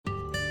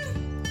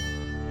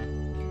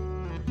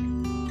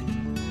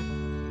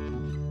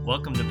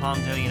Welcome to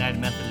Palmdale United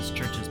Methodist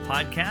Church's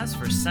podcast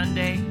for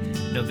Sunday,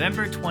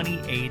 November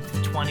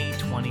 28th,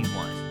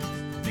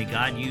 2021. May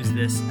God use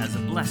this as a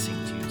blessing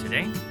to you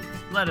today.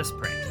 Let us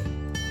pray.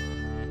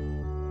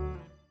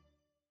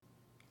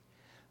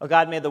 Oh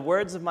God, may the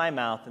words of my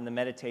mouth and the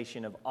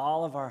meditation of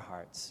all of our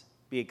hearts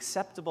be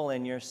acceptable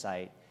in your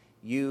sight,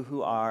 you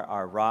who are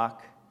our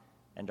rock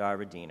and our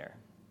Redeemer.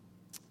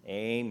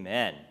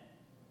 Amen.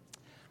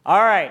 All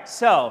right,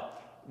 so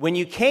when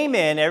you came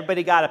in,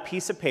 everybody got a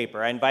piece of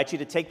paper. I invite you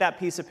to take that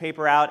piece of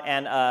paper out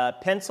and a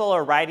pencil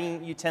or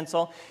writing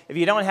utensil. If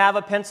you don't have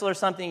a pencil or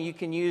something, you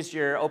can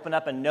open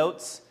up a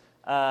notes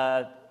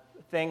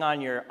thing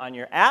on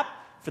your app.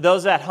 For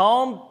those at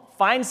home,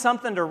 find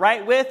something to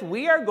write with.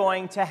 We are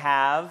going to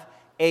have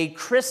a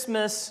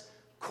Christmas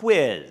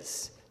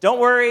quiz. Don't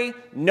worry,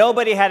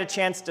 nobody had a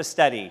chance to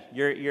study.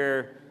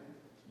 You're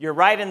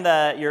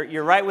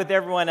right with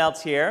everyone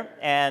else here,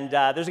 and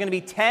there's going to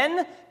be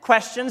 10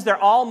 questions. They're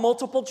all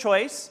multiple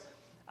choice.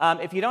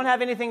 If you don't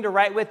have anything to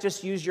write with,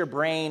 just use your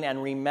brain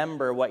and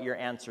remember what your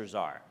answers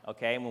are,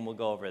 okay? And we'll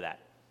go over that.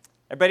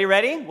 Everybody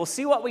ready? We'll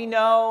see what we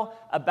know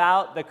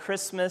about the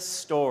Christmas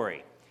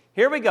story.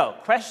 Here we go.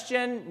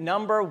 Question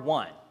number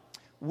 1.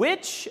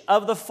 Which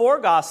of the 4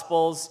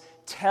 Gospels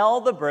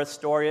tell the birth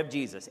story of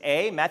Jesus?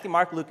 A, Matthew,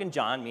 Mark, Luke, and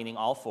John, meaning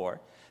all 4.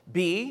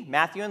 B,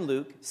 Matthew and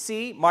Luke.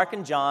 C, Mark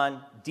and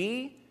John.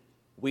 D,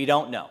 we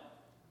don't know.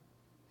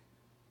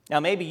 Now,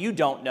 maybe you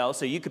don't know,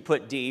 so you could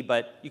put D,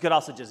 but you could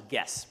also just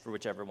guess for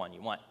whichever one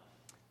you want.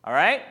 All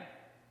right?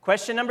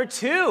 Question number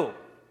 2.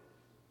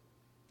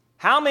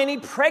 How many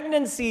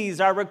pregnancies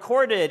are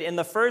recorded in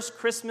the first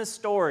Christmas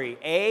story?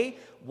 A,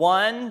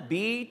 1,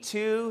 B,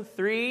 2,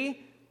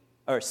 3,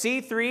 or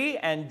C, 3,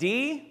 and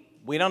D,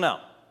 we don't know.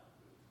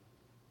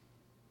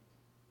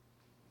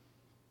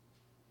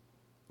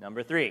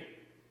 Number 3.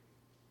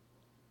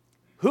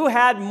 Who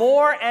had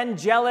more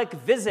angelic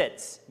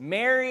visits,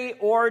 Mary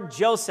or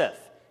Joseph?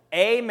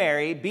 A,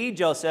 Mary, B,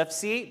 Joseph,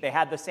 C, they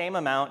had the same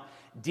amount,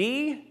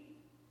 D,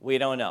 we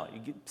don't know.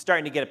 You're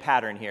starting to get a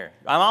pattern here.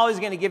 I'm always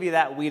going to give you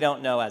that we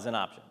don't know as an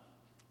option.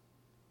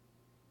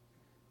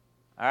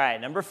 All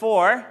right, number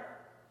 4.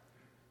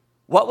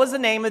 What was the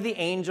name of the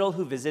angel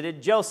who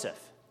visited Joseph?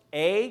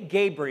 A,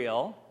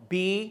 Gabriel,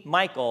 B,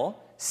 Michael,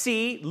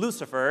 C,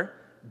 Lucifer,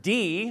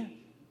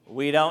 D,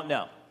 we don't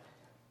know.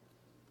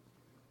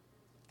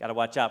 Got to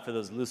watch out for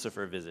those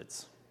Lucifer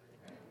visits.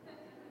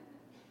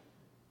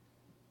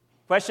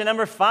 Question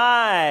number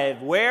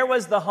 5. Where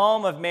was the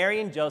home of Mary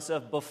and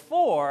Joseph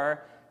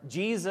before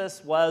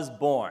Jesus was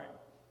born?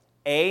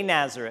 A,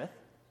 Nazareth,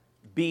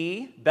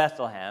 B,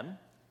 Bethlehem,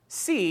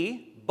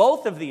 C,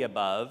 both of the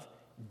above,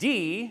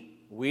 D,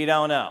 we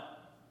don't know.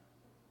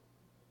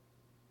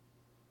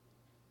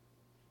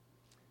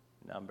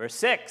 Number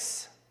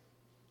 6.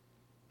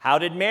 How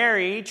did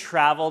Mary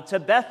travel to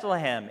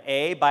Bethlehem?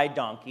 A, by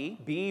donkey,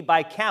 B,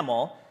 by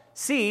camel,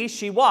 C,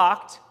 she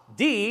walked,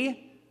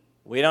 D,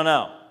 we don't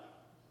know.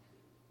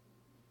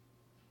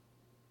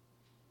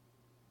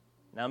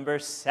 Number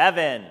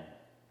 7.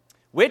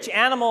 Which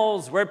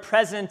animals were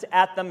present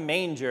at the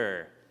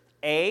manger?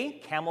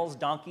 A, camels,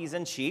 donkeys,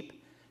 and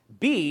sheep,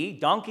 B,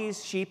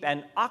 donkeys, sheep,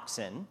 and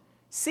oxen,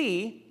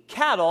 C,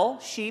 cattle,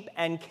 sheep,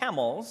 and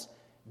camels,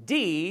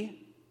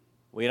 D,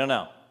 we don't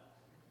know.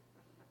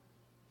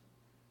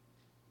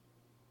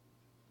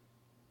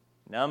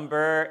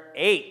 Number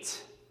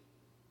 8.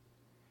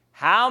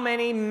 How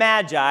many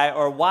magi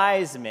or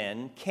wise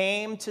men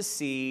came to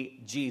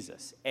see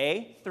Jesus?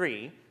 A,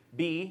 3,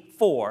 B,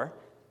 4,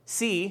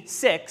 C,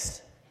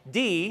 6,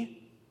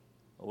 D,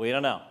 we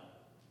don't know.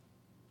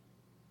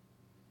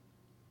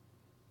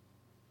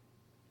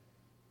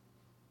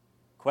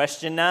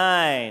 Question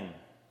 9.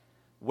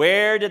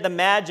 Where did the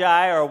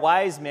magi or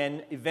wise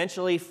men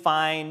eventually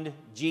find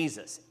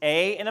Jesus?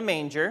 A, in a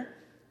manger,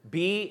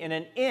 B, in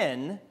an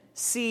inn,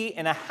 C,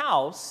 in a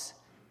house,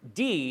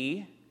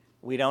 D,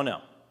 we don't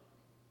know.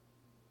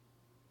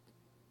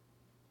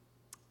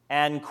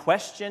 And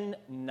question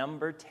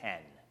number 10.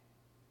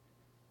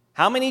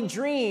 How many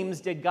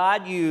dreams did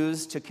God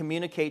use to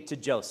communicate to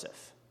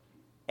Joseph?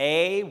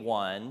 A,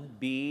 1,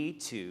 B,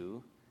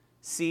 2,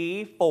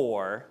 C,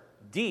 4,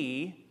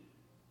 D,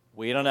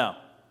 we don't know.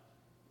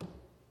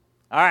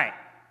 All right,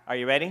 are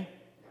you ready?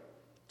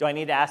 Do I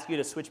need to ask you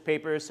to switch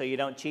papers so you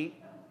don't cheat?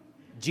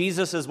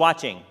 Jesus is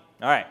watching.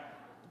 All right.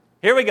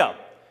 Here we go.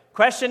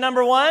 Question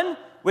number 1,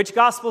 which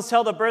Gospels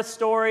tell the birth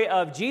story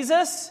of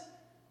Jesus?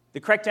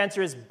 The correct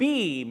answer is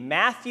B,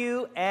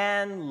 Matthew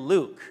and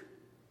Luke.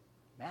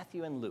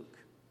 Matthew and Luke.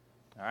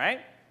 All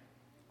right.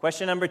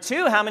 Question number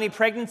 2, how many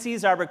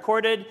pregnancies are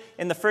recorded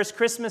in the first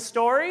Christmas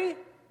story?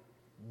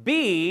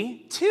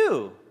 B,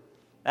 2.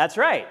 That's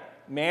right.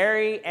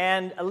 Mary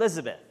and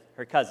Elizabeth,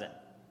 her cousin.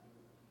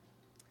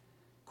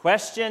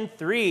 Question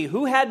 3,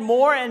 who had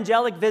more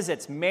angelic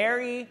visits,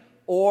 Mary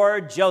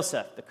or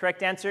Joseph? The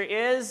correct answer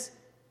is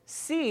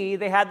C,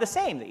 they had the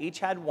same. They each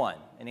had one.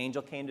 An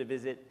angel came to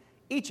visit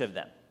each of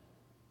them.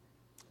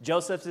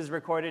 Joseph's is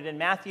recorded in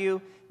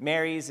Matthew,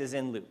 Mary's is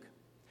in Luke.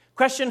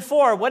 Question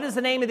 4, what is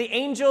the name of the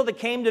angel that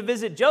came to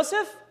visit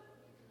Joseph?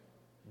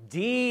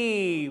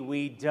 D,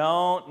 we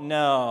don't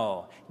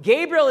know.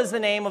 Gabriel is the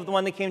name of the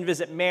one that came to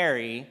visit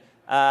Mary,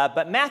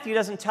 but Matthew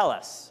doesn't tell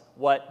us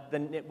what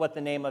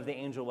the name of the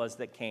angel was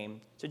that came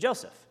to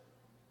Joseph.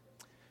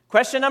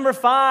 Question number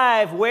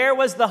 5, where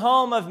was the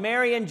home of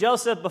Mary and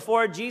Joseph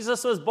before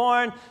Jesus was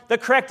born? The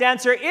correct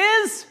answer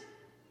is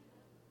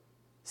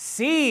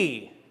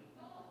C,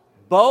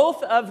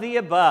 both of the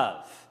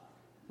above.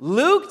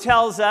 Luke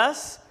tells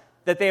us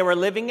that they were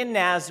living in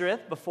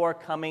Nazareth before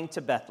coming to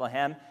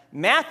Bethlehem.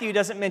 Matthew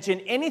doesn't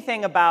mention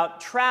anything about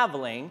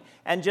traveling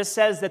and just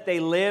says that they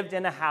lived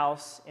in a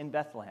house in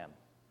Bethlehem.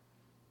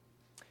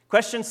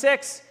 Question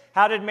 6,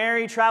 how did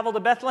Mary travel to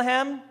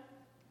Bethlehem?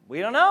 We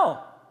don't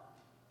know.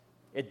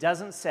 It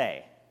doesn't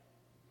say.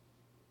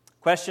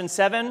 Question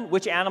 7,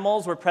 which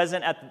animals were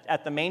present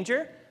at the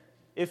manger?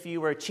 If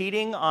you were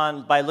cheating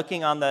by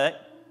looking on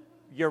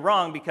you're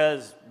wrong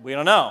because we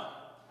don't know.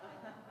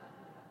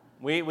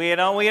 We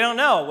don't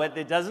know.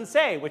 It doesn't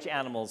say which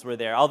animals were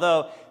there,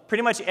 although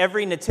pretty much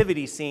every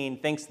nativity scene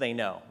thinks they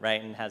know,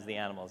 right, and has the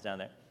animals down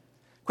there.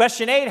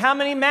 Question 8, how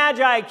many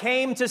magi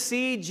came to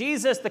see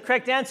Jesus? The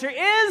correct answer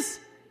is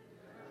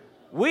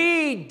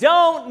we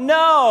don't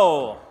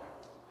know.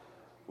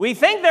 We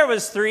think there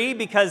was 3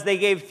 because they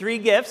gave 3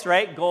 gifts,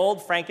 right?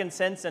 Gold,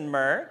 frankincense, and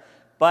myrrh.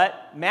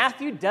 But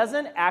Matthew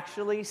doesn't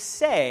actually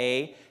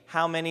say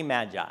how many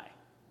magi.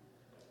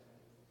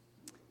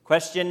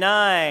 Question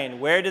 9,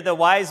 where did the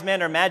wise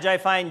men or magi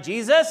find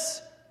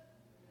Jesus?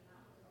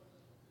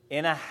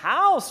 In a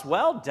house.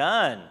 Well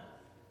done.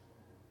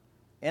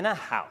 In a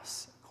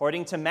house.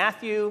 According to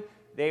Matthew,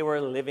 they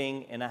were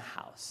living in a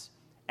house.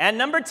 And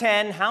number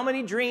 10, how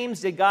many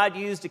dreams did God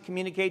use to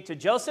communicate to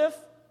Joseph?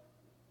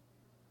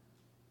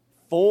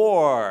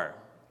 4.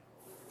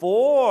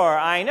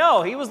 I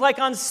know. He was like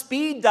on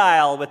speed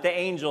dial with the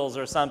angels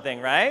or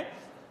something, right?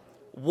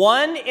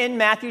 1 in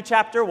Matthew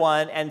chapter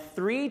 1 and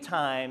 3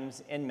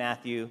 times in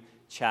Matthew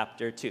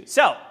chapter 2.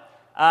 So,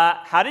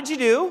 how did you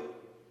do?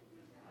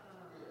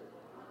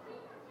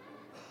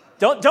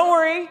 Don't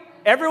worry.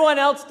 Everyone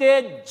else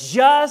did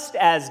just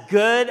as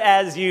good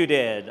as you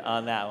did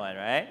on that one,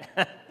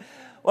 right?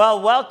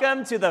 Well,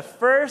 welcome to the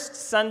first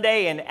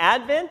Sunday in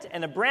Advent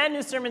and a brand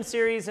new sermon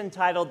series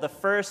entitled The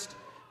First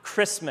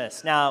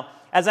Christmas. Now,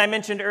 as I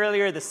mentioned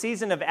earlier, the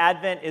season of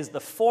Advent is the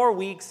 4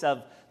 weeks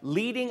of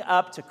leading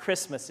up to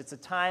Christmas. It's a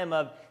time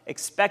of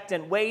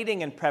expectant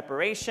waiting and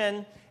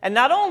preparation. And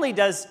not only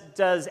does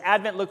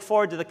Advent look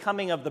forward to the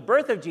coming of the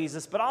birth of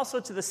Jesus, but also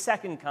to the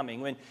second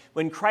coming,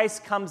 when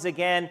Christ comes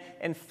again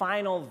in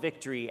final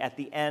victory at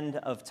the end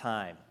of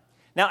time.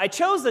 Now, I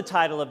chose the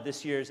title of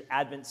this year's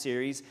Advent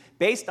series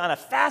based on a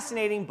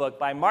fascinating book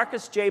by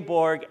Marcus J.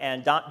 Borg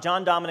and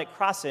John Dominic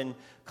Crossan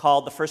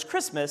called The First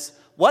Christmas,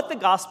 What the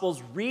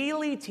Gospels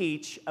Really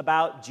Teach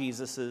About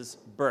Jesus'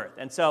 Birth.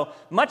 And so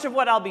much of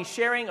what I'll be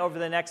sharing over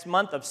the next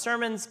month of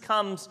sermons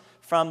comes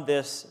from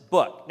this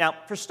book. Now,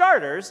 for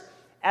starters,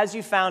 as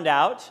you found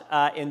out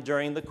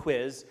during the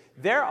quiz,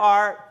 there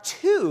are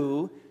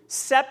 2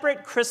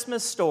 separate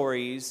Christmas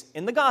stories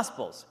in the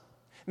Gospels.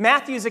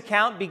 Matthew's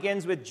account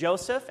begins with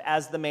Joseph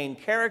as the main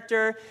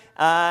character,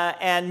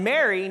 and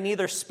Mary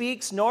neither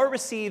speaks nor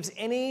receives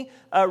any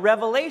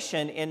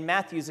revelation in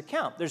Matthew's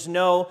account. There's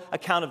no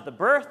account of the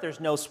birth, there's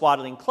no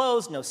swaddling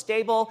clothes, no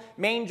stable,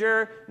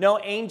 manger, no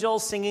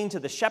angels singing to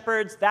the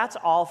shepherds. That's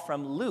all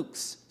from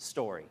Luke's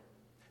story.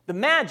 The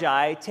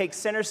Magi take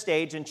center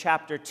stage in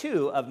chapter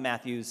 2 of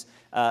Matthew's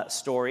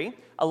story,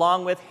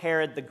 along with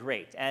Herod the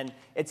Great. And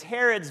it's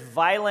Herod's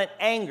violent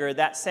anger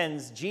that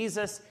sends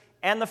Jesus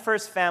and the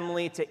first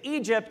family to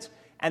Egypt,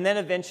 and then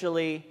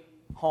eventually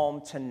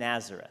home to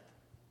Nazareth.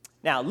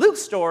 Now,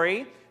 Luke's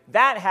story,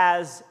 that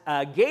has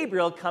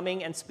Gabriel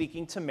coming and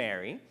speaking to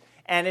Mary,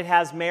 and it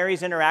has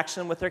Mary's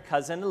interaction with her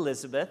cousin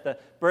Elizabeth, the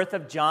birth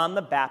of John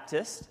the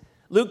Baptist.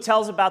 Luke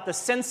tells about the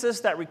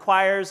census that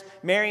requires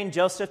Mary and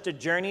Joseph to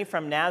journey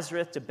from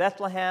Nazareth to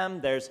Bethlehem.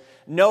 There's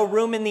no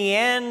room in the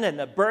inn, and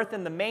the birth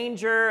in the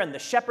manger, and the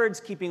shepherds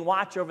keeping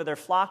watch over their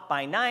flock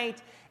by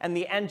night, and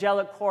the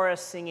angelic chorus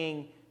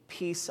singing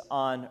peace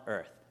on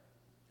earth.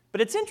 But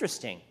it's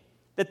interesting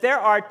that there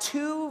are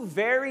 2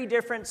 very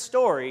different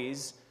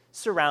stories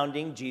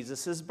surrounding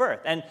Jesus' birth.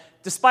 And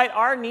despite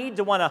our need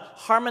to want to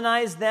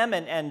harmonize them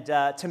and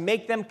to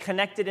make them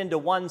connected into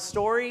one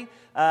story,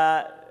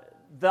 the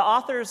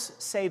authors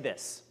say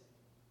this: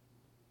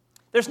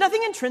 there's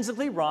nothing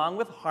intrinsically wrong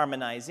with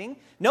harmonizing,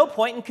 no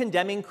point in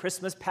condemning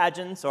Christmas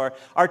pageants or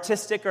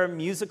artistic or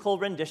musical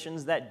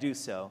renditions that do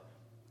so.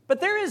 But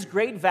there is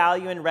great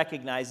value in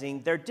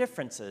recognizing their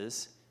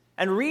differences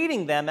and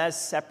reading them as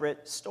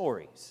separate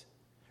stories.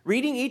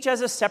 Reading each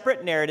as a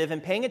separate narrative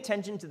and paying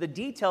attention to the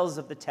details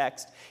of the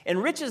text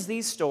enriches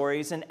these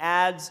stories and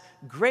adds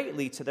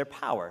greatly to their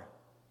power.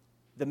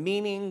 The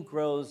meaning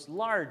grows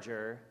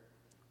larger,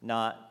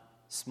 not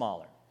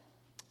smaller.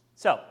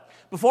 So,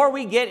 before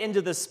we get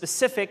into the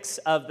specifics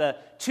of the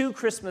 2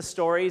 Christmas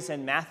stories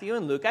in Matthew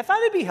and Luke, I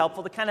thought it'd be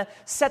helpful to kind of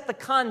set the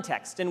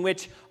context in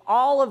which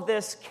all of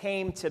this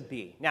came to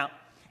be. Now,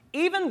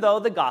 even though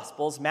the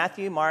Gospels,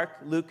 Matthew, Mark,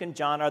 Luke, and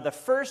John, are the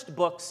first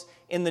books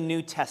in the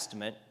New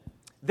Testament,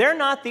 they're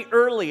not the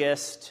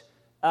earliest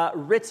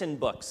written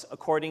books,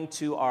 according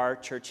to our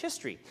church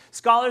history.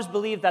 Scholars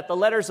believe that the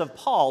letters of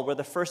Paul were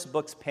the first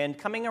books penned,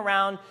 coming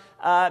around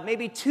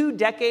maybe 2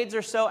 decades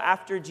or so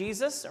after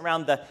Jesus,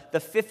 around the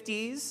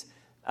 50s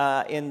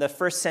in the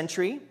first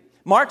century.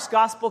 Mark's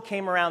gospel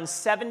came around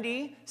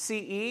 70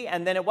 CE,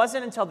 and then it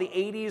wasn't until the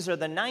 80s or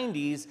the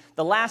 90s,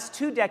 the last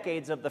 2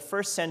 decades of the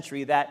first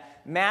century,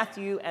 that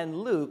Matthew and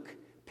Luke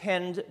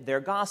penned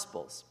their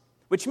gospels.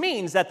 Which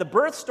means that the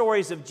birth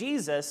stories of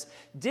Jesus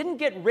didn't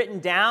get written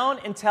down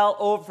until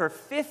over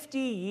 50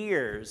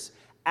 years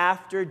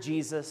after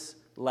Jesus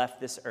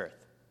left this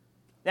earth.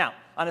 Now,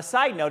 on a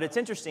side note, it's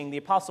interesting, the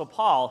Apostle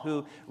Paul,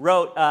 who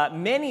wrote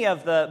many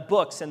of the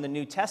books in the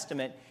New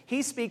Testament,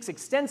 he speaks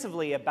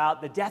extensively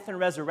about the death and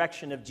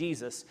resurrection of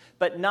Jesus,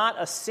 but not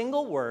a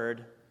single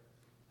word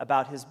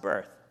about his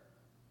birth.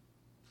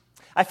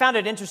 I found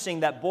it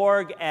interesting that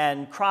Borg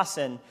and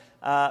Crossan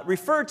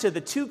refer to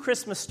the 2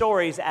 Christmas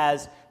stories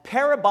as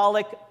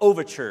parabolic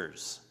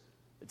overtures.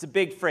 It's a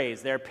big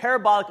phrase. They're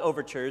parabolic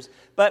overtures.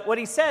 But what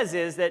he says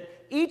is that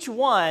each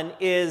one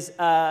is,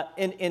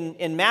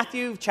 in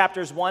Matthew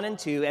chapters 1 and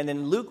 2, and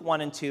then Luke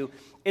 1 and 2,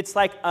 it's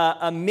like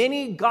a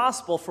mini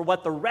gospel for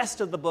what the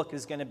rest of the book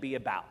is going to be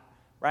about,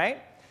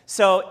 right?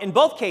 So in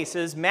both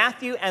cases,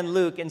 Matthew and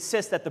Luke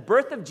insist that the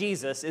birth of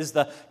Jesus is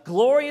the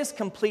glorious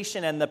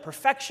completion and the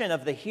perfection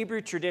of the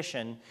Hebrew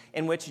tradition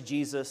in which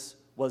Jesus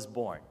was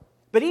born.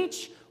 But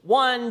each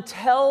one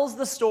tells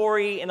the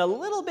story in a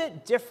little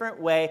bit different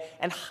way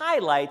and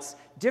highlights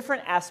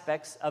different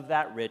aspects of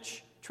that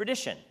rich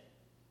tradition.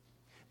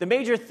 The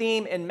major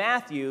theme in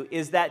Matthew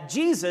is that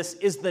Jesus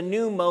is the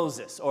new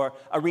Moses, or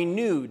a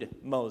renewed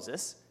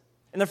Moses.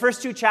 In the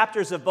first 2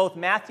 chapters of both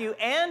Matthew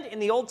and in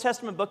the Old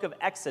Testament book of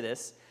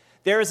Exodus,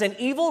 there is an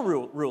evil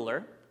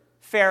ruler,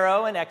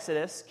 Pharaoh in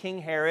Exodus, King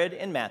Herod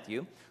in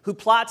Matthew, who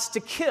plots to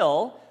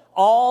kill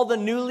all the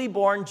newly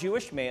born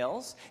Jewish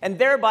males, and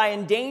thereby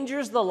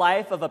endangers the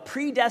life of a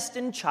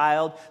predestined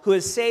child who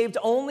is saved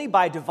only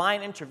by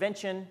divine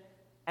intervention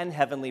and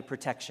heavenly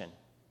protection.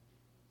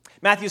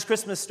 Matthew's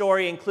Christmas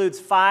story includes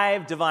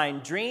 5 divine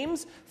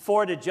dreams,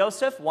 4 to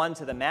Joseph, 1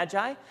 to the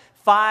Magi,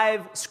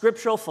 5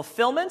 scriptural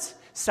fulfillments,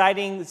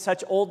 citing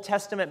such Old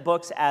Testament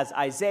books as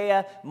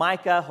Isaiah,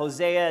 Micah,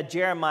 Hosea,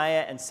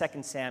 Jeremiah, and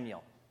 2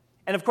 Samuel.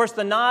 And of course,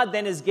 the nod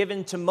then is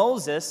given to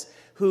Moses,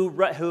 who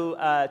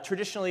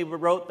traditionally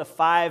wrote the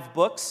 5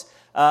 books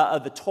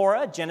of the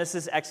Torah,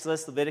 Genesis,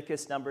 Exodus,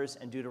 Leviticus, Numbers,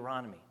 and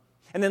Deuteronomy.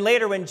 And then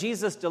later, when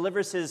Jesus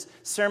delivers his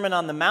Sermon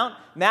on the Mount,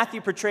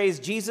 Matthew portrays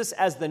Jesus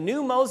as the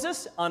new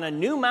Moses on a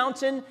new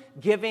mountain,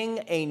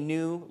 giving a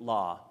new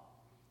law.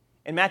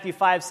 In Matthew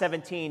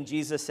 5:17,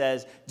 Jesus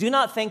says, "Do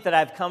not think that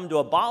I've come to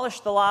abolish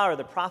the law or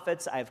the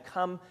prophets. I have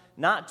come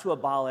not to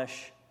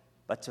abolish,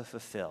 but to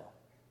fulfill."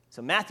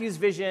 So Matthew's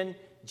vision,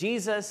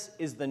 Jesus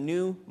is the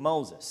new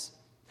Moses.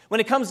 When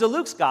it comes to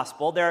Luke's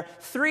gospel, there are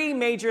 3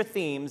 major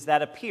themes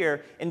that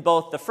appear in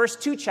both the first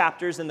 2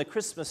 chapters in the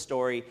Christmas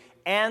story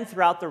and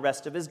throughout the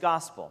rest of his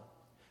gospel.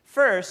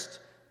 First,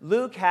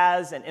 Luke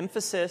has an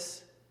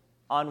emphasis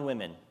on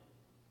women.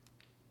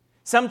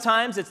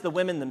 Sometimes it's the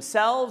women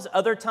themselves.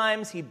 Other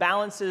times he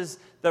balances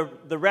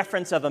the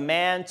reference of a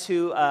man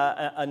to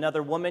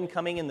another woman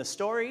coming in the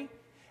story.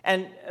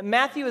 And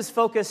Matthew is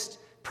focused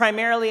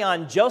primarily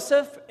on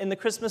Joseph in the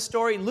Christmas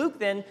story. Luke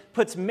then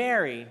puts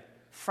Mary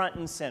front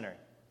and center,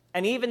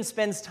 and even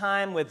spends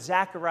time with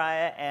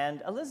Zechariah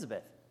and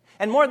Elizabeth.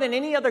 And more than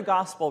any other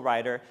gospel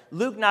writer,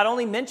 Luke not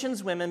only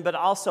mentions women, but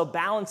also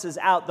balances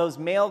out those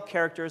male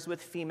characters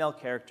with female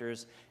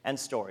characters and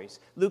stories.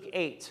 Luke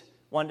 8,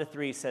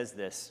 1-3 says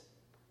this: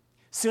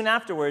 "Soon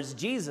afterwards,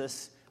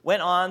 Jesus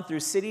went on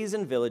through cities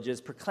and villages,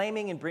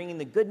 proclaiming and bringing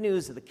the good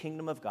news of the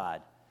kingdom of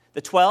God.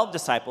 The 12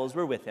 disciples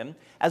were with him,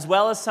 as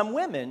well as some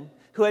women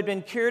who had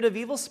been cured of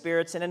evil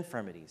spirits and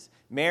infirmities.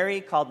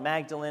 Mary, called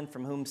Magdalene,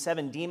 from whom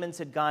 7 demons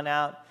had gone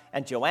out,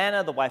 and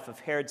Joanna, the wife of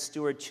Herod's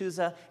steward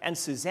Chuza, and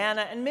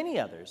Susanna, and many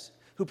others,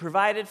 who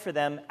provided for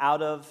them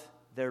out of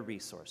their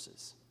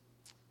resources."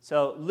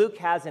 So Luke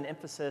has an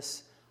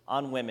emphasis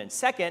on women.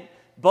 Second,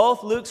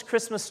 both Luke's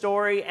Christmas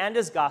story and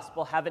his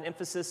gospel have an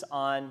emphasis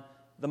on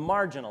the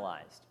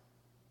marginalized.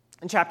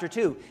 In chapter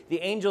 2, the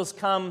angels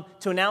come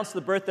to announce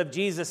the birth of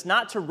Jesus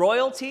not to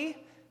royalty,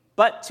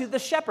 but to the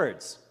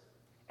shepherds.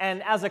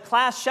 And as a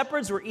class,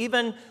 shepherds were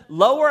even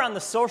lower on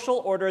the social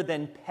order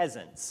than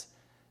peasants.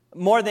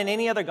 More than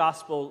any other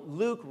gospel,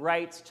 Luke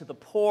writes to the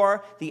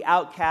poor, the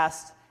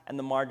outcast, and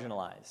the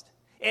marginalized.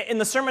 In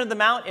the Sermon on the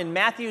Mount, in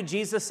Matthew,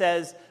 Jesus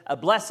says,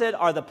 "Blessed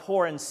are the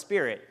poor in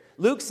spirit."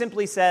 Luke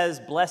simply says,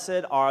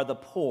 "Blessed are the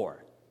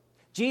poor."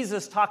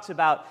 Jesus talks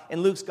about,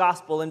 in Luke's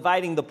gospel,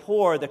 inviting the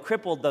poor, the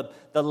crippled,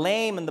 the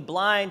lame, and the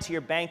blind to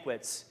your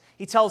banquets.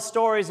 He tells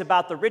stories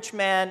about the rich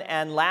man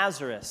and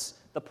Lazarus,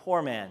 the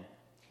poor man.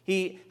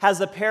 He has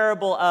the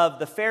parable of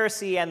the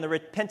Pharisee and the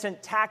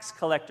repentant tax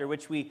collector,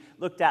 which we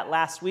looked at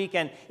last week.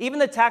 And even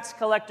the tax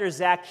collector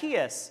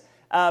Zacchaeus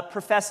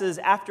professes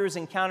after his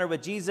encounter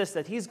with Jesus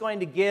that he's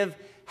going to give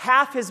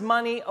half his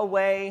money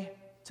away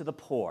to the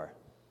poor.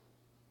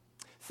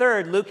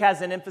 Third, Luke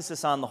has an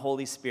emphasis on the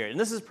Holy Spirit. And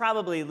this is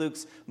probably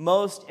Luke's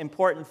most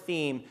important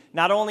theme,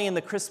 not only in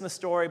the Christmas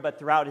story, but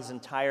throughout his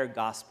entire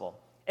gospel,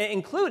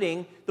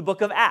 including the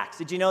book of Acts.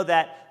 Did you know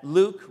that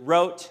Luke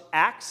wrote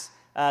Acts?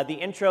 The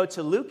intro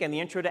to Luke and the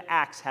intro to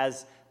Acts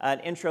has an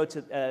intro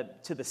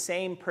to the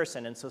same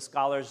person, and so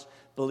scholars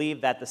believe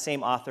that the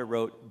same author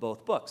wrote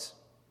both books.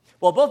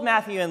 Well, both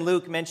Matthew and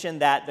Luke mention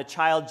that the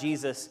child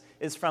Jesus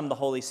is from the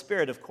Holy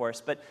Spirit, of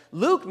course, but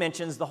Luke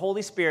mentions the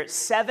Holy Spirit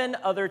 7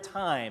 other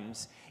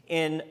times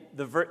in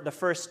the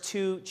first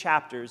 2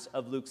 chapters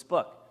of Luke's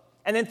book.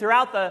 And then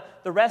throughout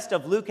the rest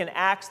of Luke and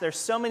Acts, there's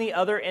so many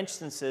other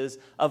instances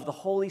of the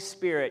Holy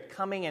Spirit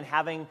coming and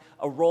having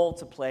a role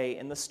to play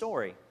in the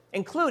story,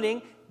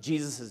 including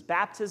Jesus'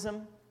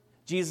 baptism,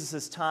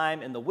 Jesus'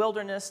 time in the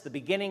wilderness, the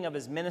beginning of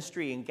his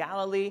ministry in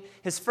Galilee,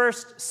 his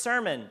first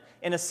sermon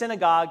in a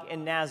synagogue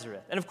in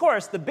Nazareth. And of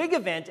course, the big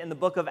event in the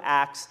book of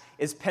Acts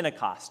is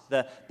Pentecost,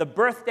 the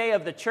birthday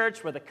of the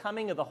church where the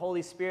coming of the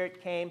Holy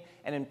Spirit came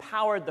and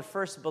empowered the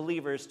first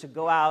believers to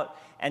go out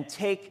and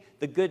take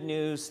the good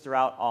news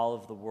throughout all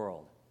of the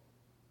world.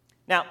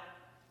 Now,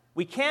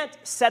 we can't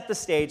set the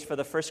stage for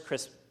the first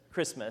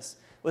Christmas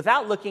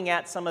without looking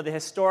at some of the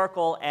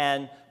historical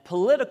and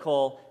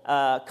political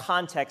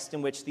context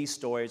in which these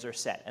stories are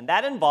set. And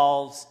that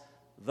involves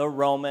the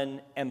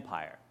Roman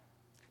Empire.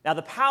 Now,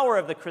 the power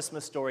of the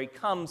Christmas story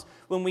comes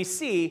when we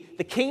see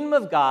the kingdom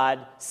of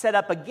God set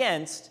up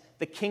against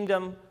the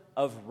kingdom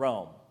of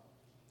Rome.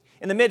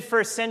 In the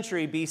mid-1st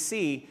century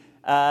BC,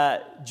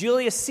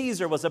 Julius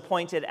Caesar was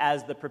appointed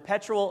as the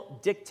perpetual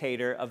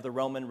dictator of the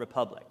Roman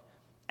Republic.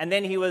 And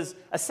then he was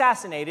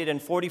assassinated in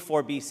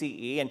 44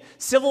 BCE, and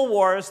civil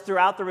wars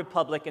throughout the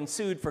Republic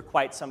ensued for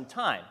quite some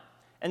time,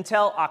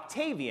 until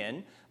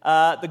Octavian,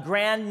 the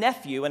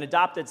grandnephew and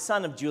adopted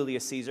son of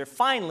Julius Caesar,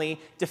 finally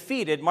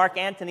defeated Mark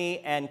Antony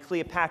and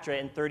Cleopatra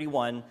in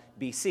 31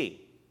 BC.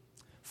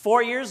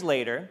 4 years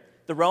later,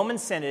 the Roman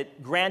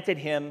Senate granted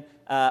him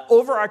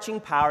overarching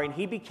power, and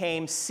he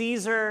became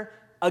Caesar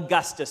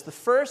Augustus, the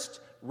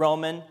first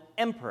Roman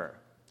emperor.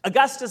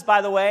 Augustus,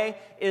 by the way,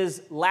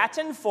 is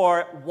Latin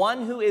for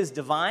one who is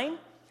divine,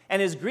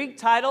 and his Greek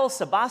title,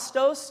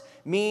 Sebastos,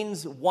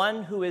 means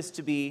one who is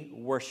to be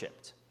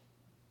worshipped.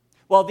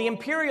 Well, the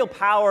imperial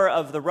power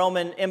of the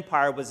Roman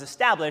Empire was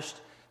established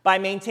by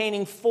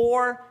maintaining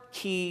 4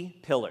 key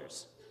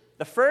pillars.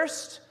 The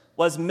first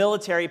was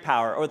military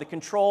power, or the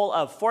control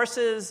of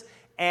forces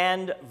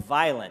and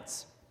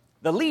violence.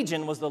 The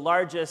legion was the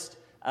largest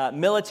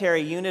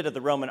military unit of the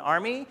Roman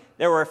army.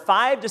 There were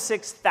 5,000 to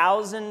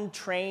 6,000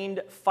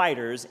 trained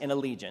fighters in a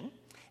legion.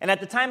 And at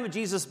the time of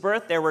Jesus'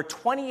 birth, there were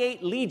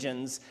 28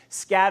 legions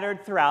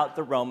scattered throughout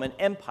the Roman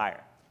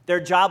Empire.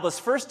 Their job was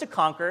first to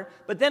conquer,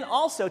 but then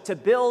also to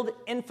build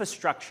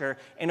infrastructure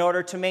in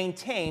order to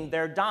maintain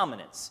their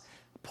dominance.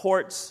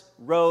 Ports,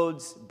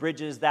 roads,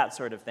 bridges, that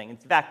sort of thing. In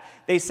fact,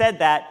 they said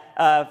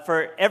that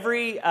for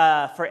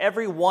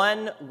every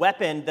one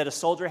weapon that a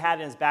soldier had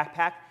in his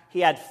backpack, he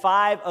had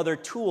 5 other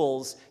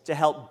tools to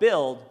help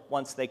build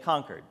once they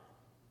conquered.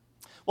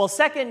 Well,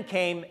 second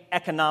came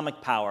economic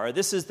power.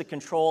 This is the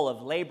control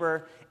of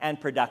labor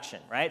and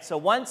production, right? So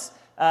once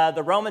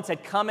the Romans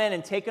had come in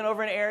and taken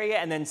over an area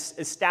and then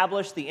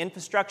established the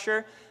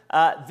infrastructure,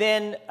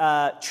 then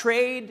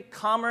trade,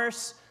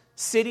 commerce,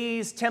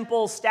 cities,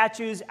 temples,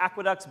 statues,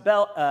 aqueducts,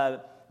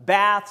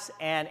 baths,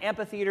 and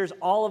amphitheaters,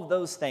 all of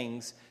those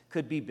things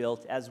could be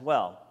built as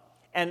well.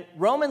 And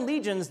Roman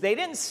legions, they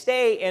didn't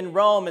stay in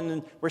Rome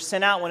and were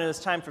sent out when it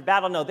was time for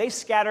battle. No, they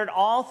scattered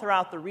all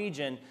throughout the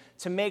region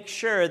to make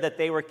sure that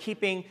they were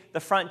keeping the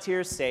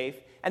frontiers safe,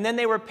 and then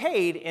they were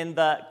paid in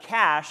the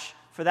cash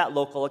for that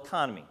local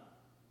economy.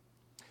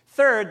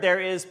 Third, there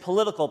is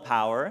political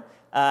power,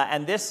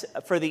 and this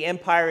for the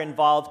empire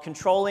involved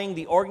controlling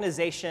the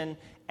organization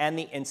and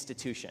the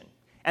institution.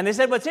 And they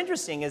said what's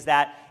interesting is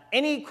that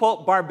any,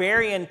 quote,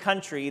 barbarian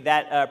country,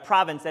 that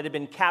province that had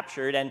been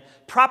captured and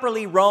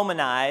properly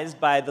Romanized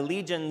by the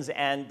legions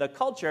and the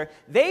culture,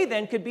 they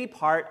then could be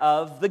part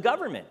of the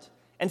government.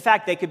 In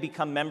fact, they could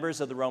become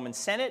members of the Roman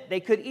Senate. They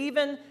could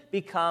even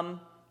become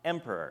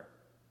emperor.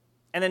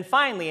 And then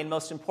finally, and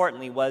most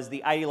importantly, was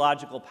the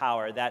ideological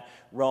power that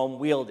Rome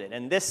wielded.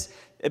 And this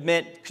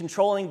meant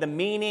controlling the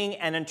meaning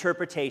and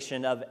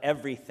interpretation of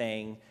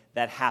everything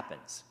that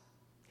happens.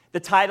 The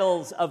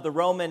titles of the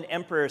Roman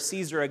Emperor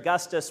Caesar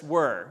Augustus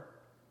were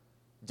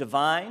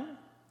Divine,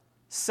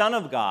 Son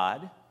of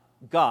God,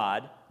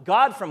 God,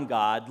 God from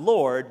God,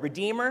 Lord,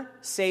 Redeemer,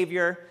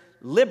 Savior,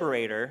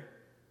 Liberator,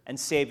 and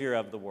Savior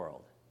of the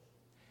world.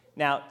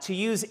 Now, to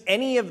use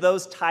any of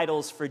those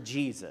titles for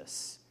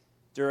Jesus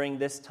during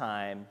this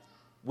time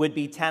would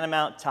be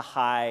tantamount to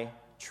high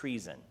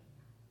treason.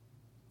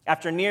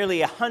 After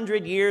nearly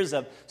 100 years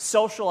of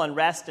social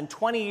unrest and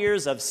 20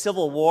 years of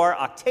civil war,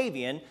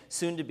 Octavian,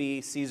 soon to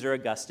be Caesar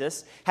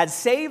Augustus, had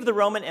saved the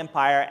Roman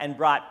Empire and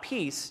brought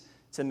peace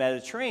to the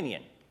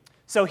Mediterranean.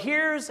 So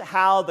here's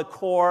how the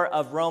core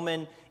of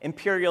Roman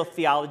imperial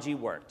theology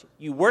worked.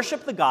 You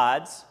worship the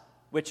gods,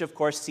 which of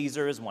course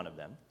Caesar is one of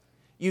them.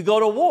 You go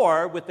to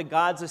war with the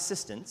gods'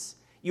 assistants.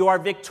 You are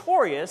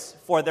victorious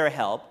for their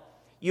help.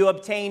 You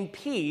obtain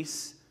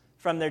peace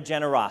from their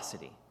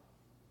generosity.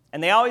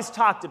 And they always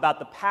talked about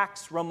the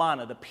Pax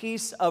Romana, the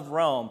peace of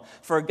Rome.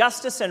 For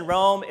Augustus and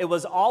Rome, it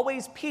was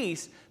always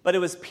peace, but it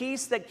was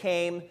peace that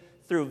came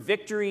through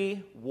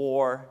victory,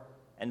 war,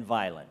 and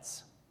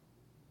violence.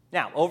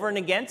 Now, over and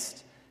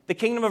against the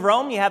kingdom of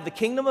Rome, you have the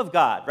kingdom of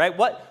God, right?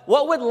 What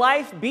would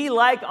life be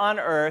like on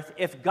earth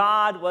if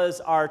God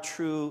was our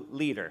true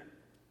leader?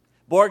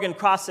 Borg and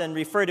Crossan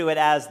refer to it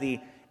as the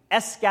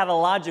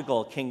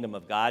eschatological kingdom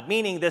of God,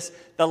 meaning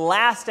the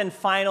last and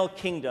final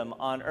kingdom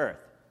on earth.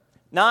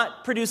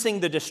 Not producing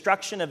the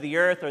destruction of the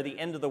earth or the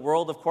end of the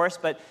world, of course,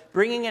 but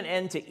bringing an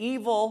end to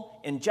evil,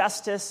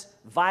 injustice,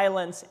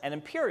 violence, and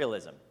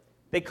imperialism.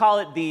 They call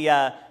it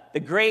the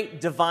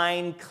great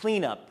divine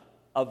cleanup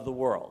of the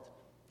world,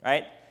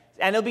 right?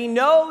 And it'll be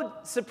no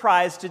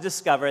surprise to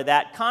discover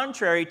that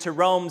contrary to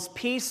Rome's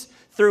peace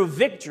through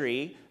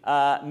victory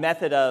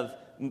method of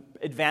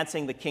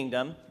advancing the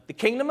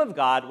kingdom of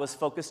God was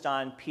focused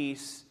on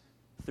peace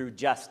through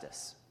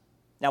justice.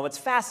 Now, what's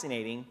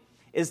fascinating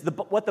is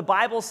what the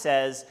Bible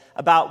says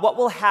about what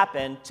will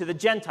happen to the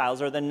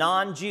Gentiles or the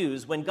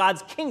non-Jews when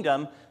God's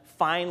kingdom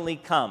finally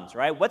comes,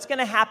 right? What's going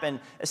to happen,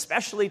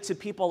 especially to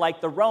people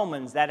like the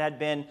Romans that had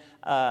been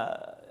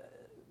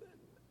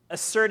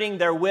asserting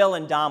their will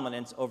and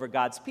dominance over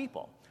God's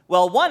people?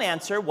 Well, one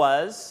answer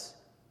was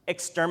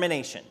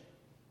extermination.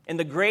 In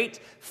the great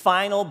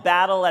final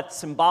battle at the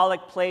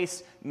symbolic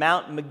place,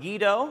 Mount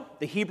Megiddo,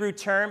 the Hebrew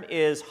term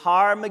is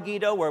Har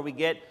Megiddo, where we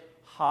get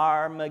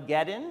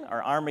Armageddon,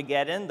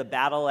 the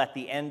battle at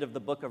the end of the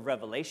book of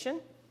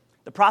Revelation.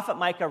 The prophet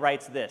Micah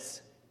writes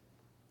this: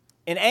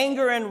 "In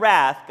anger and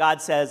wrath,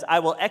 God says, I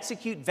will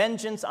execute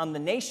vengeance on the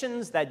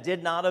nations that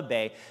did not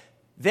obey.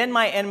 Then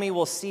my enemy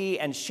will see,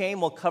 and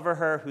shame will cover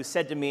her who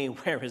said to me,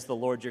 where is the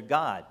Lord your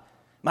God?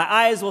 My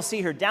eyes will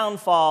see her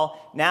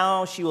downfall.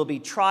 Now she will be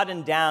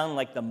trodden down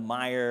like the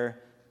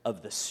mire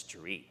of the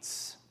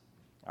streets."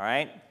 All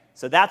right?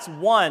 So that's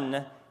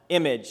one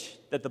image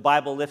that the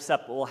Bible lifts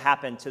up will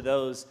happen to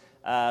those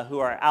who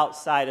are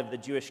outside of the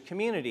Jewish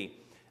community.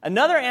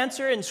 Another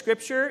answer in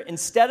Scripture,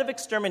 instead of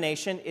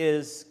extermination,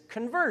 is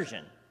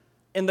conversion.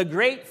 In the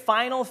great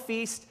final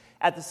feast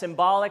at the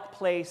symbolic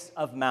place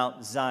of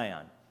Mount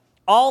Zion,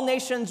 all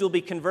nations will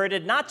be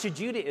converted not to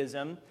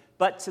Judaism,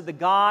 but to the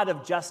God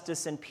of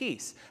justice and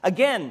peace.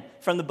 Again,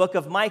 from the book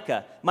of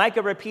Micah.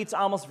 Micah repeats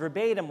almost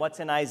verbatim what's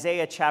in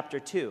Isaiah chapter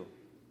 2.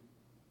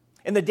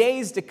 "In the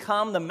days to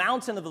come, the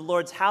mountain of the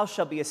Lord's house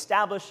shall be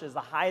established as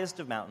the highest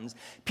of mountains.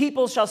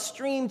 People shall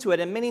stream to it,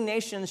 and many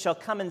nations shall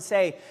come and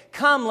say,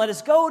 'Come, let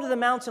us go to the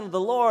mountain of the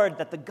Lord,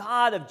 that the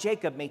God of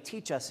Jacob may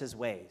teach us his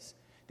ways.'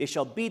 They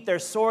shall beat their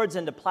swords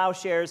into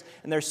plowshares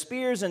and their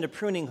spears into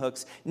pruning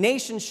hooks.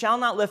 Nation shall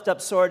not lift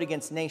up sword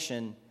against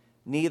nation,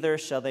 neither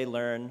shall they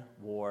learn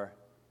war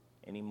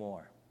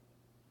anymore."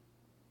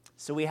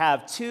 So we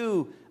have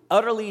two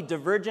utterly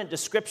divergent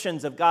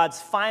descriptions of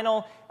God's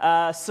final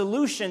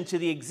solution to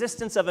the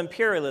existence of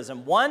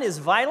imperialism. One is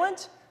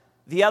violent,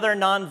 the other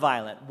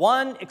nonviolent.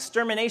 One,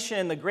 extermination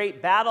in the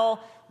great battle.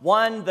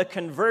 One, the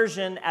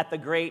conversion at the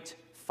great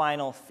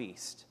final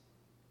feast.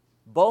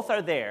 Both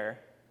are there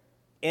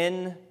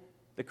in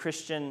the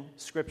Christian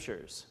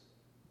scriptures.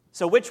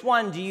 So which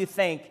one do you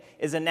think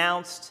is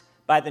announced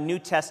by the New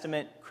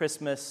Testament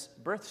Christmas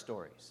birth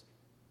stories?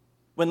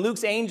 When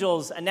Luke's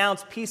angels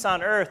announce peace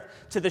on earth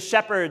to the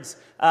shepherds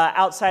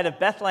outside of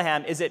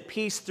Bethlehem, is it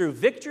peace through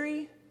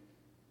victory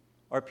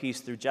or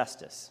peace through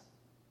justice?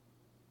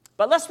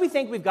 But lest we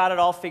think we've got it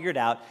all figured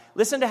out,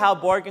 listen to how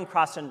Borg and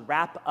Crossan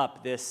wrap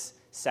up this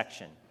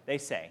section. They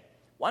say,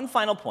 one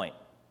final point.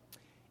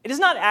 It is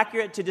not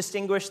accurate to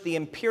distinguish the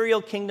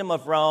imperial kingdom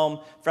of Rome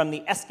from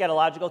the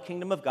eschatological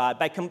kingdom of God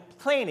by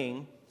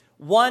complaining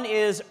one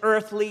is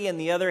earthly and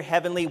the other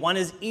heavenly, one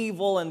is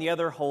evil and the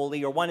other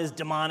holy, or one is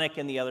demonic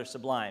and the other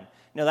sublime.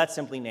 No, that's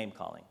simply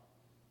name-calling.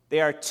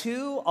 They are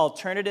two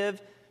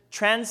alternative,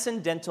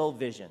 transcendental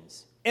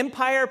visions.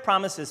 Empire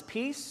promises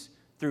peace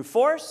through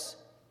force.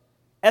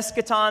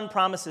 Eschaton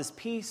promises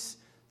peace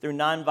through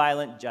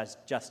nonviolent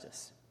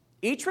justice.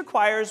 Each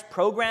requires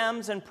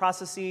programs and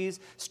processes,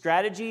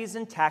 strategies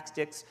and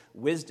tactics,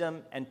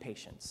 wisdom and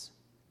patience.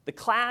 The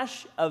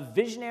clash of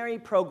visionary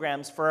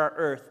programs for our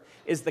earth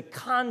is the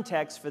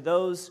context for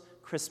those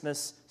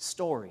Christmas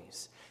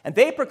stories. And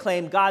they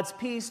proclaim God's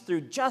peace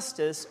through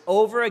justice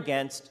over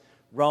against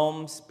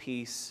Rome's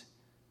peace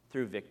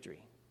through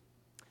victory.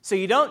 So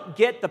you don't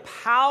get the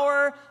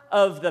power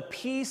of the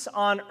peace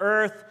on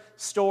earth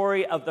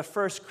story of the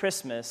first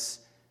Christmas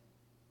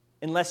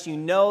unless you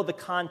know the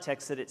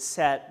context that it's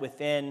set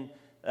within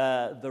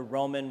the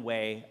Roman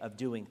way of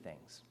doing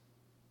things.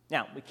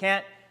 Now, we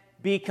can't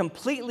be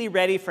completely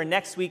ready for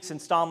next week's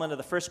installment of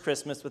the first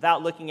Christmas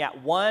without looking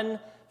at one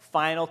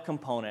final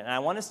component. And I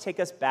want to take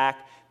us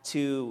back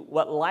to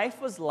what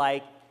life was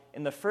like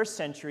in the first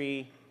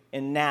century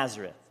in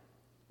Nazareth,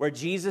 where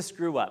Jesus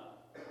grew up,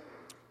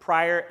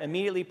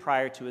 immediately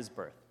prior to his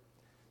birth.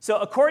 So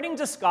according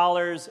to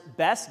scholars'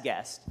 best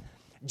guess,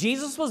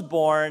 Jesus was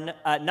born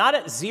not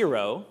at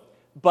 0,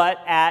 but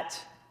at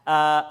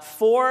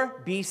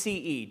 4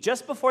 BCE,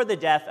 just before the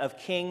death of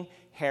King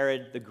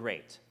Herod the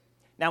Great.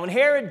 Now, when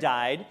Herod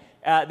died,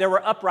 there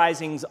were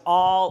uprisings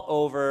all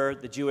over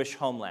the Jewish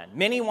homeland.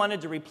 Many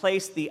wanted to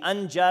replace the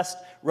unjust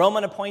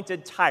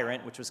Roman-appointed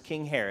tyrant, which was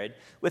King Herod,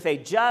 with a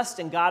just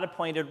and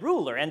God-appointed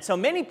ruler. And so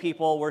many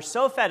people were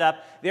so fed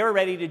up, they were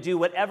ready to do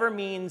whatever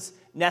means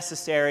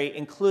necessary,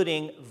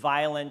 including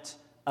violent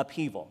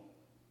upheaval.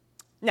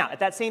 Now, at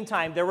that same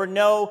time, there were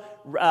no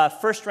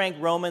first-rank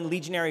Roman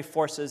legionary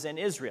forces in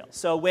Israel.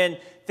 So when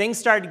things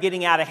started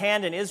getting out of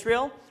hand in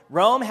Israel,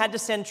 Rome had to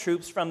send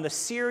troops from the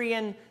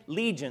Syrian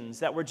legions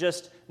that were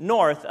just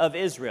north of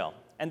Israel.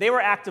 And they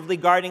were actively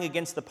guarding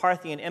against the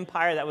Parthian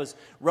Empire. That was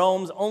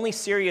Rome's only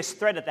serious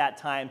threat at that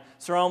time.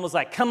 So Rome was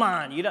like, come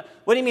on,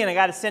 what do you mean I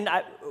got to send,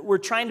 we're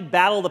trying to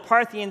battle the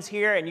Parthians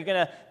here, and you're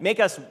going to make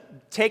us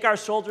take our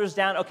soldiers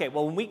down? Okay,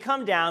 well, when we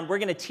come down, we're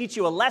going to teach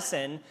you a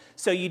lesson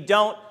so you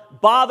don't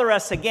bother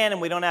us again and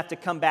we don't have to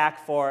come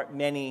back for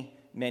many,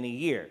 many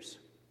years.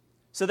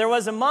 So there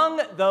was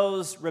among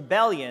those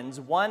rebellions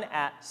one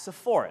at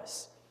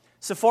Sepphoris.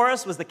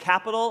 Sepphoris was the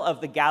capital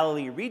of the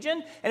Galilee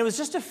region, and it was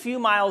just a few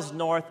miles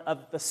north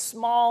of the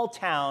small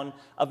town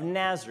of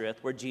Nazareth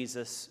where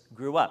Jesus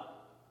grew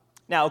up.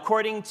 Now,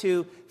 according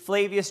to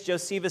Flavius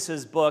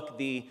Josephus' book,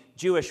 The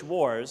Jewish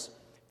Wars,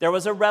 there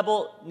was a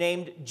rebel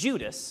named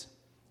Judas,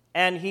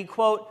 and he,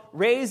 quote,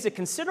 raised a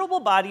considerable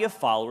body of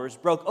followers,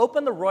 broke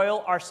open the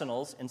royal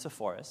arsenals in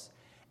Sepphoris,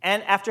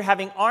 and after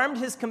having armed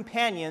his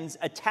companions,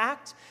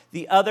 attacked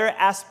the other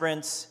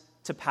aspirants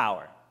to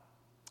power.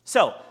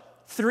 So,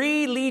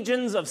 3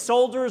 legions of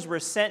soldiers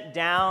were sent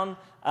down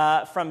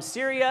from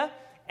Syria,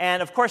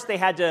 and of course they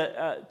had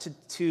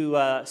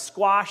to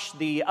squash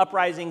the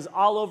uprisings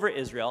all over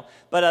Israel,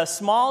 but a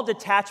small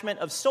detachment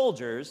of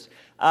soldiers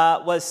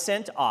was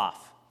sent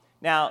off.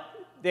 Now,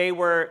 they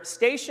were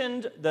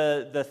stationed,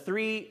 the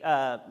 3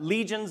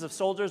 legions of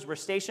soldiers were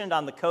stationed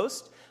on the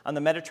coast, on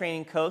the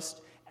Mediterranean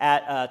coast,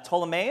 at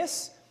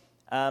Ptolemais.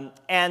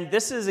 And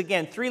this is,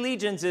 again, 3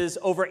 legions is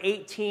over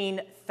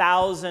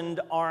 18,000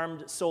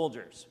 armed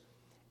soldiers.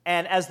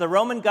 And as the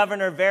Roman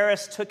governor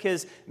Varus took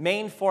his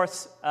main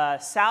force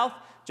south,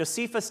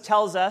 Josephus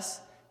tells us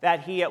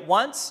that he at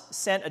once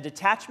sent a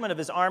detachment of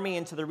his army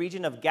into the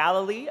region of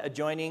Galilee,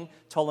 adjoining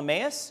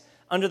Ptolemais,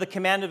 under the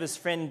command of his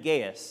friend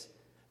Gaius.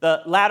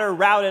 The latter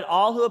routed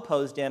all who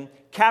opposed him,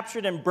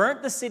 captured and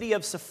burnt the city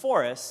of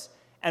Sepphoris,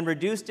 and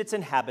reduced its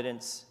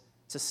inhabitants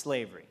to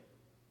slavery.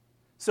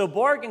 So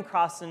Borg and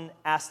Crossan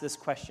asked this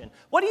question: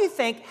 what do you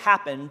think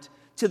happened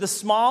to the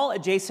small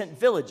adjacent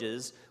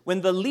villages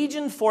when the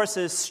legion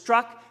forces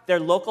struck their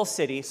local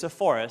city,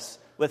 Sepphoris,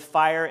 with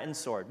fire and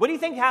sword? What do you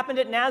think happened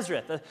at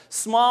Nazareth, a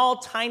small,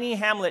 tiny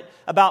hamlet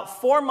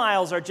about 4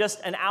 miles or just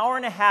an hour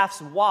and a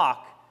half's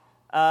walk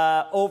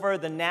over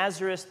the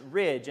Nazareth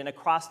Ridge and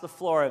across the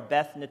floor of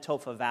Beth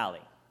Netophah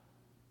Valley?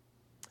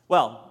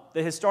 Well,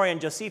 the historian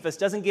Josephus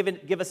doesn't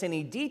give us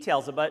any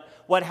details about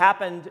what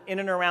happened in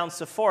and around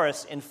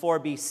Sepphoris in 4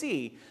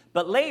 BC,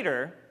 but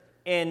later,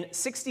 in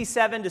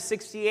 67 to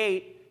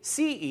 68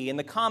 CE, in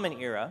the Common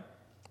Era,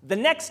 the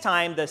next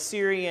time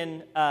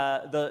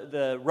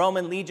the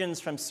Roman legions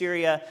from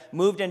Syria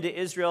moved into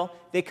Israel,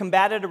 they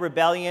combated a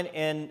rebellion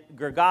in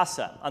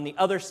Gergasa, on the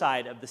other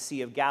side of the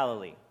Sea of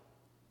Galilee.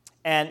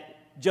 And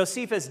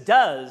Josephus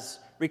does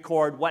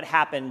record what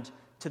happened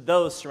to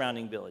those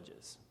surrounding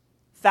villages.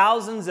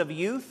 Thousands of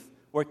youth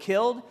were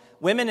killed.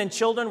 Women and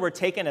children were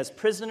taken as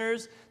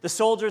prisoners. The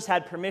soldiers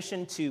had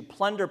permission to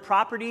plunder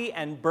property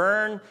and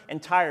burn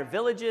entire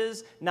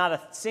villages. Not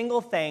a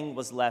single thing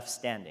was left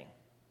standing.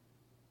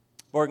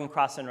 Borg and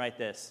Crossan write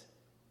this: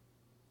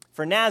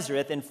 for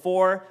Nazareth in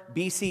 4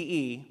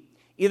 BCE,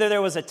 either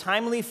there was a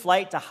timely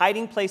flight to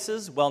hiding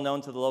places well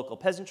known to the local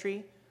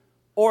peasantry,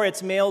 or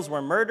its males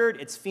were murdered,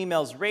 its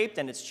females raped,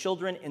 and its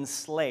children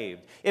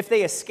enslaved. If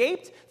they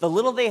escaped, the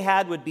little they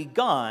had would be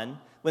gone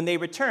when they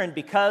returned,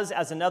 because,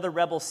 as another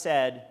rebel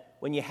said,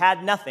 when you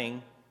had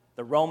nothing,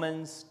 the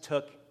Romans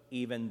took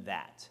even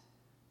that.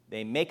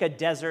 They make a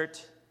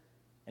desert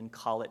and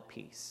call it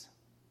peace.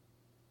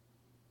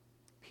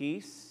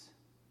 Peace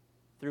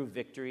through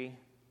victory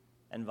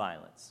and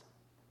violence.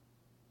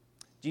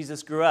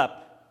 Jesus grew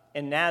up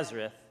in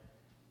Nazareth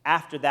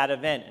after that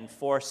event in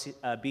 4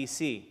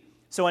 BC.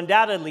 So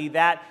undoubtedly,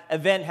 that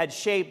event had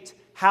shaped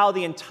how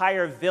the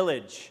entire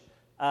village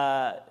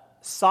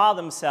saw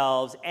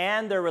themselves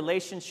and their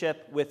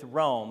relationship with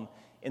Rome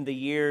in the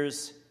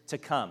years to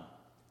come.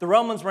 The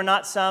Romans were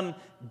not some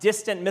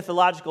distant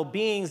mythological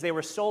beings. They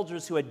were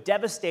soldiers who had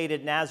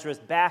devastated Nazareth's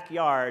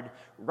backyard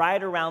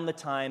right around the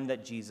time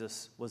that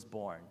Jesus was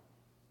born.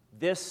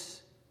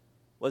 This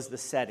was the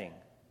setting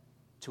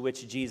to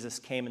which Jesus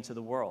came into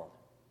the world.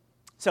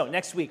 So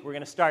next week, we're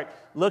going to start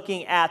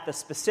looking at the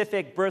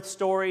specific birth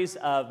stories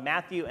of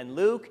Matthew and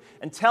Luke.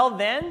 Until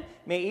then,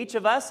 may each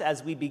of us,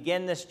 as we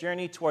begin this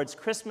journey towards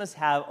Christmas,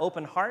 have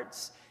open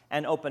hearts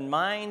and open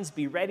minds,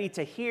 be ready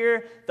to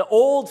hear the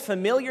old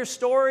familiar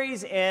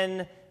stories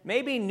in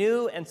maybe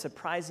new and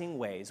surprising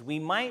ways. We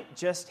might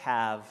just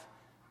have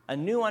a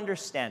new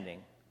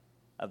understanding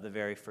of the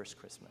very first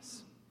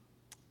Christmas.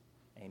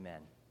 Amen.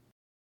 Amen.